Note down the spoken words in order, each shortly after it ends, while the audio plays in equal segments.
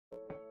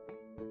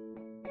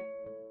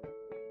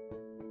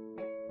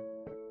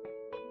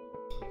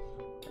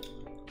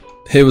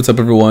Hey, what's up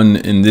everyone?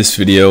 In this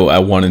video, I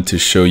wanted to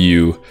show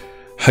you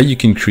how you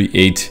can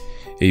create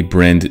a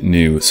brand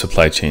new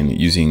supply chain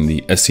using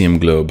the SCM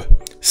Globe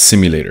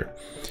simulator.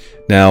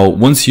 Now,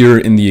 once you're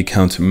in the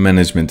account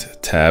management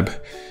tab,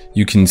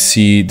 you can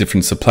see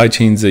different supply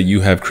chains that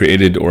you have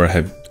created or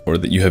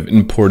that you have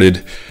imported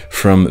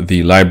from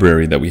the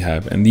library that we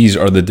have. And these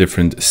are the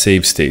different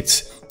save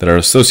states that are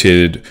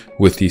associated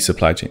with these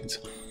supply chains.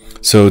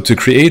 So to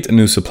create a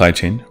new supply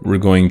chain, we're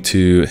going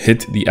to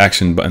hit the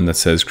action button that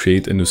says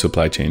create a new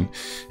supply chain,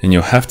 and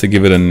you'll have to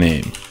give it a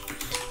name.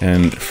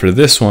 And for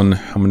this one,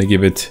 I'm going to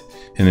give it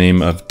a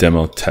name of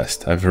demo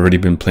test. I've already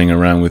been playing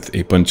around with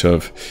a bunch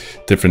of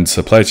different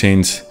supply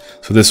chains.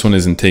 So this one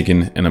isn't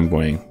taken and I'm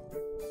going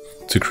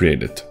to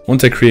create it.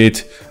 Once I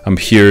create, I'm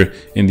here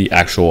in the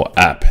actual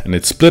app, and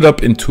it's split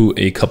up into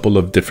a couple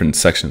of different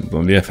sections.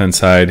 On the left hand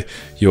side,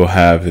 you'll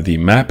have the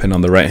map, and on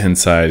the right hand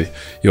side,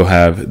 you'll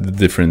have the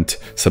different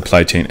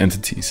supply chain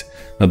entities.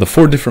 Now, the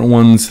four different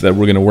ones that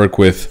we're going to work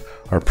with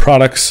are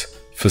products,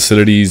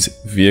 facilities,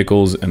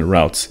 vehicles, and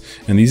routes.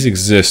 And these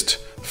exist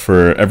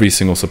for every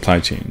single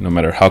supply chain, no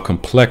matter how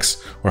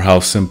complex or how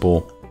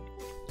simple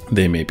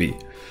they may be.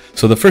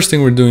 So the first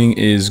thing we're doing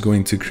is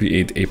going to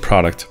create a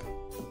product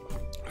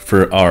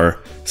for our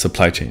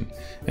supply chain.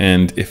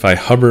 And if I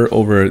hover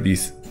over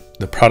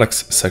the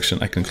products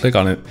section, I can click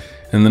on it,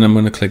 and then I'm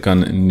going to click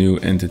on new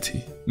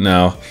entity.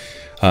 Now,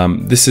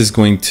 this is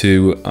going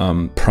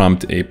to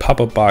prompt a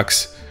pop-up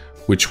box,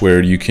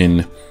 where you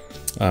can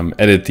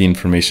edit the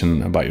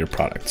information about your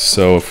product.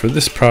 So for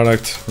this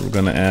product, we're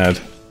going to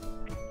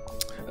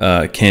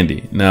add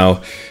candy.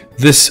 Now,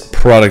 this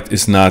product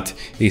is not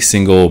a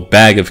single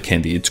bag of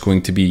candy. It's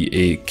going to be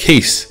a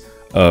case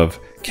of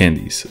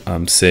candies,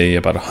 say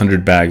about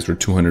 100 bags or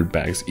 200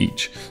 bags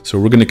each. So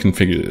we're going to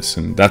configure this,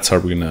 and that's how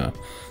we're going to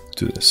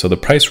do this. So the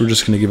price, we're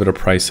just going to give it a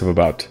price of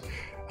about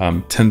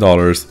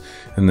 $10,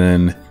 and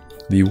then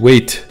the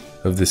weight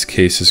of this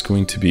case is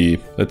going to be,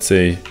 let's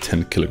say,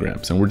 10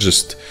 kilograms, and we're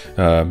just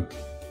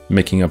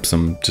making up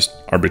some just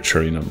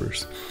arbitrary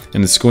numbers,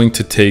 and it's going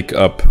to take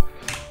up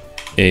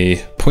a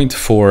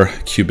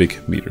 0.4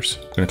 cubic meters.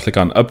 I'm going to click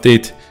on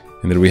update,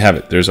 and there we have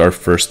it. There's our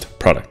first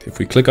product. If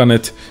we click on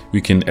it,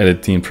 we can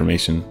edit the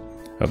information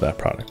of that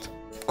product.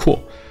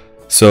 Cool.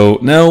 So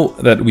now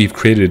that we've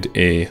created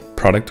a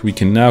product, we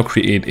can now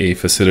create a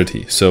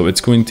facility. So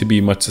it's going to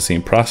be much the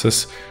same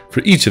process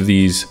for each of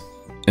these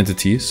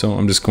entities. So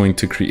I'm just going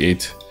to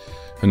create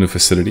a new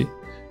facility,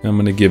 and I'm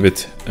going to give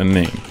it a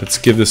name. Let's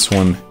give this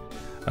one,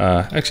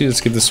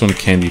 let's give this one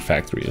Candy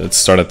Factory. Let's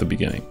start at the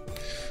beginning.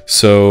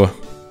 So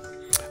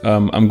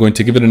I'm going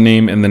to give it a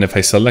name, and then if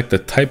I select the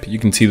type, you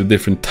can see the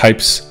different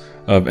types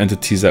of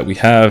entities that we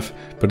have.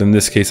 But in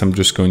this case, I'm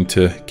just going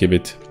to give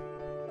it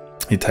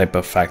a type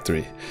of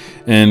factory.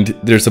 And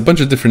there's a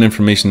bunch of different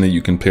information that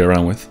you can play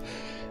around with.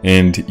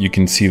 And you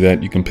can see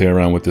that you can play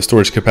around with the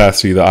storage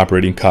capacity, the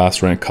operating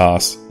costs, rent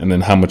costs, and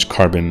then how much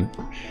carbon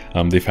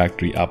the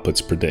factory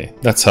outputs per day.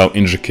 That's how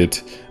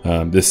intricate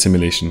this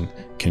simulation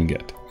can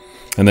get.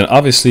 And then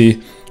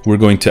obviously, we're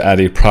going to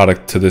add a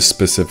product to this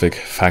specific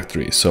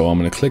factory. So I'm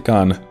going to click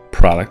on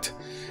product,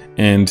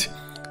 and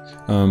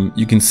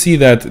you can see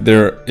that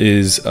there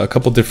is a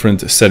couple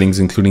different settings,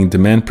 including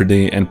demand per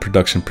day and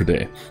production per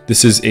day.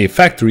 This is a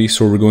factory,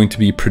 so we're going to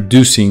be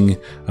producing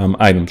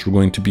items. We're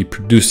going to be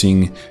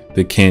producing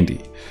the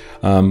candy.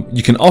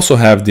 You can also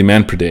have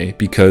demand per day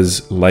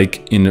because,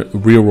 like in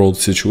real world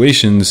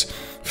situations,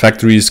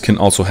 factories can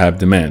also have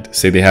demand.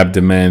 Say they have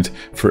demand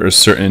for a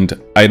certain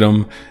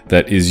item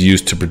that is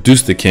used to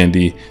produce the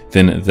candy,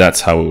 then that's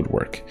how it would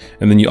work.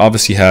 And then you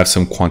obviously have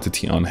some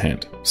quantity on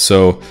hand.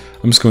 So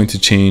I'm just going to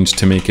change,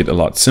 to make it a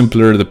lot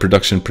simpler, the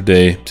production per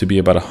day to be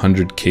about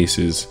 100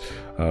 cases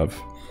of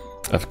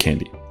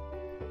candy.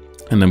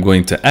 And I'm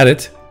going to add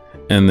it,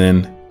 and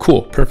then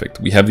cool, perfect.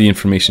 We have the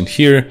information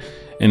here,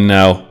 and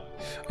now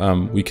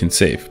we can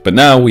save. But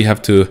now we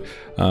have to,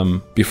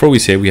 before we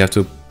save, we have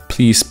to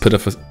please put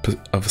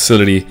a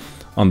facility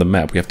on the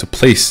map. We have to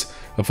place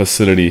a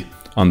facility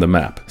on the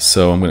map.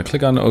 So I'm going to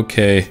click on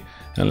OK,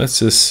 and let's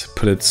just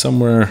put it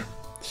somewhere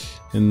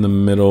in the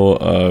middle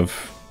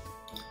of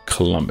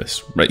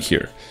Columbus, right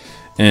here.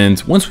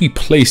 And once we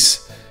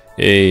place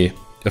a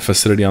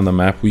facility on the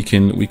map, we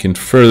can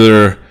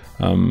further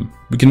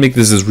we can make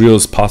this as real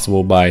as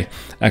possible by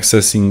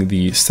accessing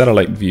the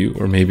satellite view,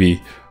 or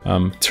maybe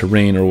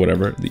terrain or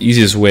whatever. The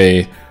easiest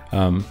way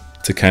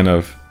to kind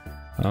of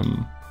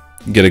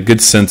get a good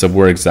sense of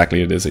where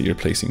exactly it is that you're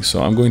placing.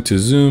 So I'm going to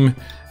zoom,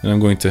 and I'm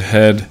going to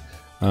head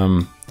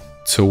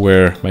to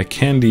where my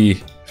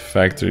candy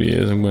factory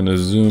is. I'm going to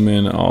zoom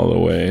in all the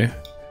way.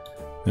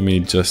 Let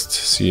me just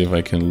see if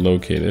I can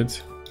locate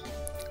it.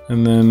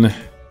 And then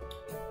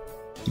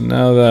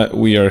now that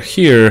we are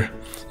here,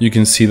 you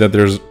can see that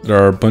there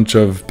are a bunch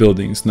of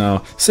buildings.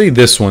 Now, say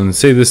this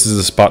is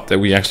a spot that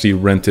we actually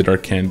rented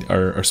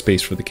our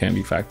space for the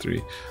candy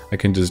factory. I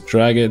can just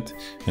drag it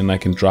and I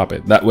can drop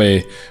it. That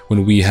way,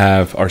 when we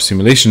have our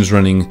simulations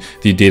running,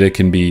 the data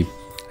can be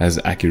as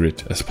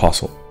accurate as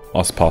possible.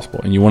 as possible.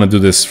 And you want to do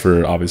this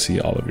for obviously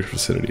all of your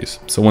facilities.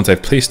 So once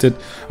I've placed it,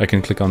 I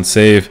can click on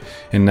save,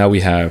 and now we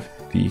have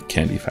the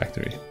candy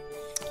factory.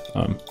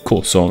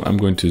 Cool. So I'm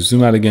going to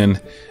zoom out again,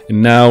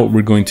 and now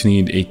we're going to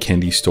need a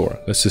candy store.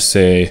 Let's just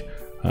say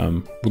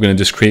we're going to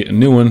just create a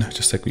new one,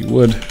 just like we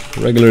would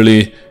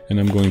regularly, and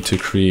I'm going to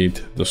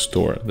create the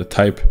store. The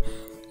type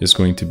is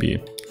going to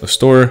be a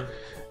store,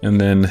 and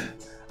then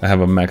I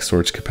have a max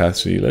storage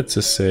capacity, let's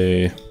just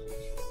say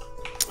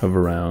of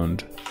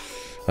around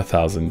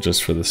 1,000,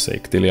 just for the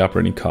sake. Daily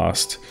operating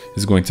cost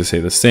is going to stay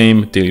the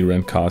same. Daily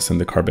rent cost and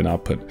the carbon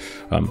output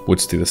would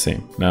stay the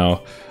same.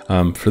 Now,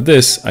 for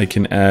this, I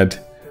can add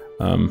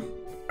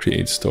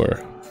create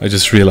store. I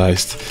just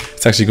realized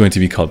it's actually going to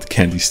be called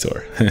candy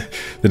store.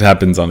 That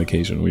happens on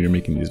occasion when you're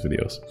making these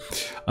videos.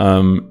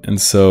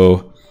 And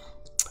so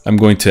I'm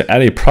going to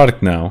add a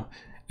product now.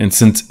 And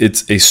since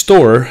it's a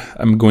store,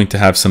 I'm going to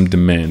have some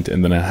demand,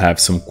 and then I have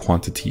some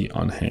quantity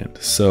on hand.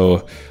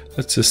 So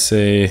let's just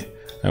say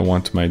I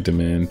want my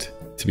demand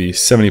to be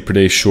 70 per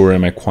day, sure,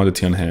 and my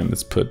quantity on hand,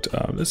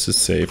 let's just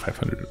say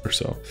 500 or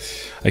so.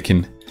 I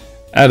can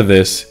add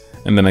this,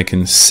 and then I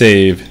can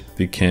save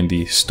the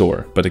candy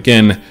store. But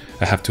again,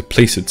 I have to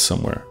place it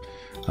somewhere.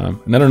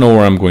 And I don't know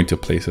where I'm going to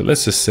place it.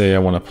 Let's just say I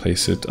want to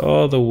place it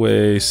all the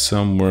way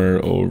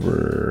somewhere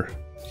over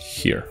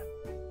here.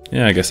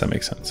 Yeah, I guess that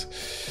makes sense.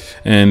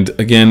 And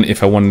again,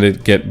 if I wanted to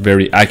get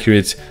very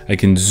accurate, I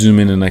can zoom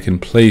in and I can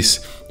place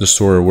the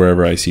store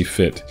wherever I see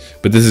fit.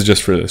 But this is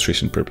just for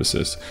illustration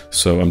purposes.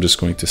 So I'm just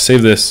going to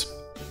save this,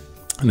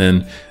 and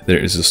then there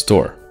is a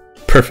store.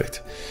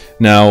 Perfect.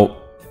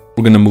 Now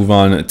we're going to move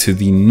on to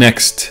the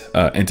next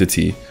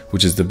entity,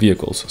 which is the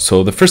vehicles.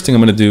 So the first thing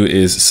I'm going to do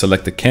is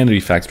select the candy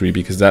factory,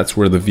 because that's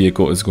where the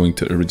vehicle is going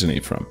to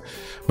originate from.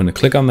 I'm going to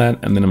click on that,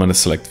 and then I'm going to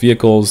select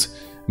vehicles.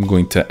 I'm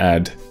going to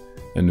add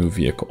a new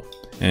vehicle.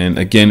 And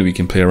again, we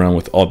can play around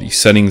with all these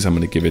settings. I'm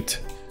going to give it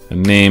a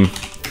name.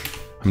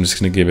 I'm just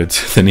going to give it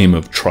the name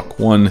of truck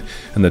 1,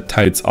 and the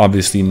type, it's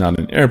obviously not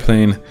an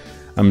airplane.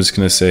 I'm just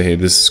going to say, hey,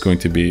 this is going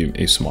to be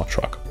a small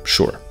truck.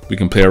 Sure. We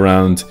can play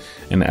around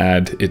and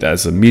add it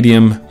as a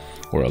medium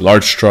or a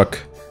large truck,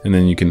 and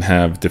then you can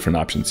have different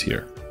options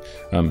here.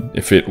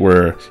 If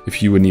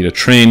you would need a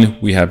train,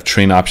 we have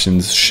train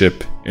options,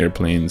 ship,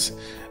 airplanes.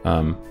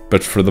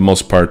 But for the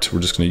most part,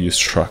 we're just going to use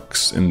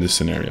trucks in this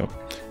scenario.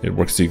 It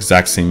works the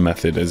exact same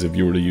method as if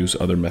you were to use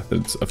other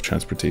methods of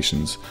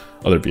transportations,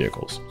 other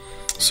vehicles.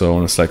 So I'm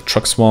going to select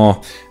truck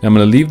small, and I'm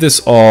going to leave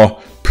this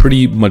all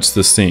pretty much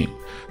the same.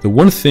 The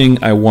one thing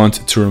I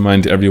want to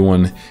remind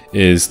everyone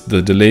is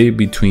the delay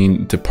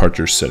between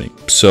departure setting.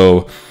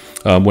 So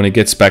when it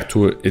gets back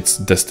to its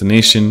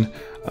destination,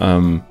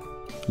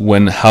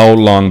 how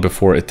long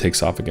before it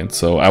takes off again.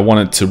 So I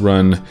want it to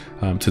run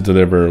to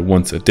deliver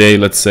once a day.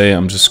 Let's say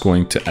I'm just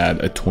going to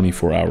add a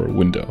 24-hour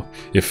window.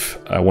 If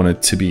I want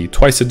it to be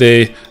twice a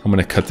day, I'm going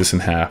to cut this in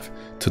half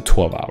to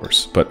 12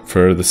 hours. But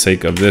for the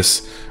sake of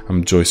this,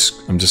 I'm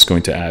just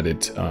going to add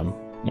it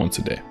once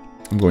a day.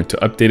 I'm going to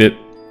update it.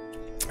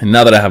 And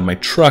now that I have my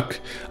truck,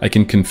 I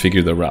can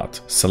configure the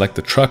route. Select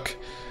the truck.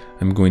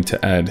 I'm going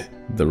to add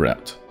the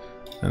route.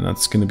 And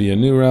that's going to be a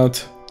new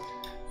route.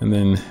 And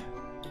then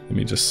let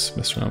me just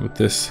mess around with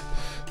this.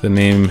 The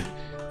name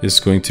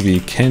is going to be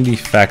Candy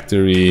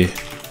Factory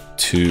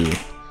to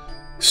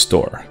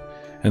Store.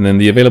 And then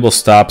the available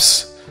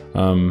stops,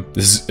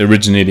 this is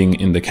originating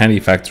in the Candy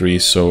Factory,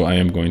 so I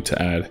am going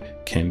to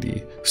add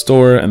Candy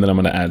Store, and then I'm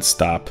going to add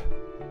stop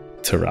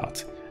to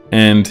route.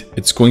 And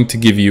it's going to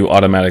give you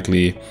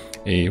automatically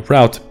a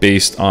route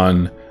based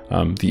on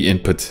the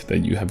input that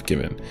you have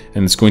given.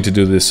 And it's going to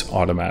do this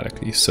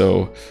automatically.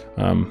 So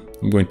I'm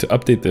going to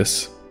update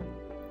this,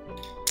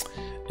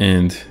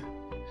 and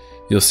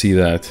you'll see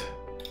that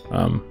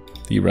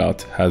the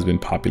route has been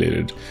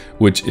populated,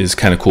 which is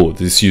kind of cool.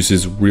 This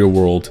uses real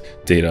world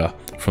data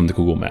from the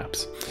Google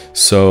Maps.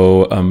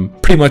 So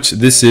pretty much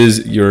this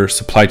is your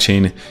supply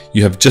chain.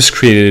 You have just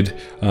created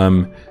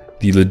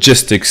the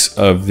logistics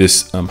of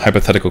this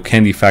hypothetical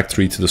candy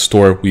factory to the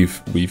store.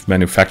 We've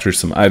manufactured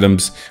some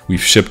items,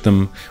 we've shipped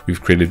them,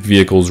 we've created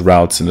vehicles,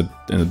 routes, and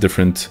the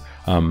different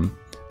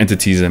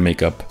entities that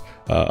make up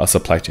a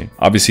supply chain.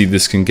 Obviously,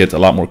 this can get a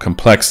lot more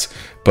complex,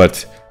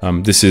 but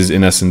this is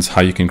in essence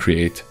how you can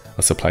create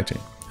a supply chain.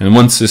 And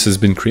once this has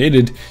been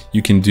created,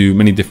 you can do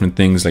many different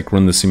things like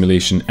run the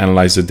simulation,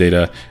 analyze the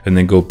data, and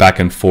then go back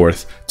and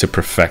forth to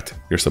perfect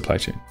your supply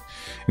chain.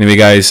 Anyway,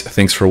 guys,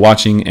 thanks for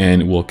watching,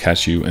 and we'll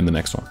catch you in the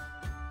next one.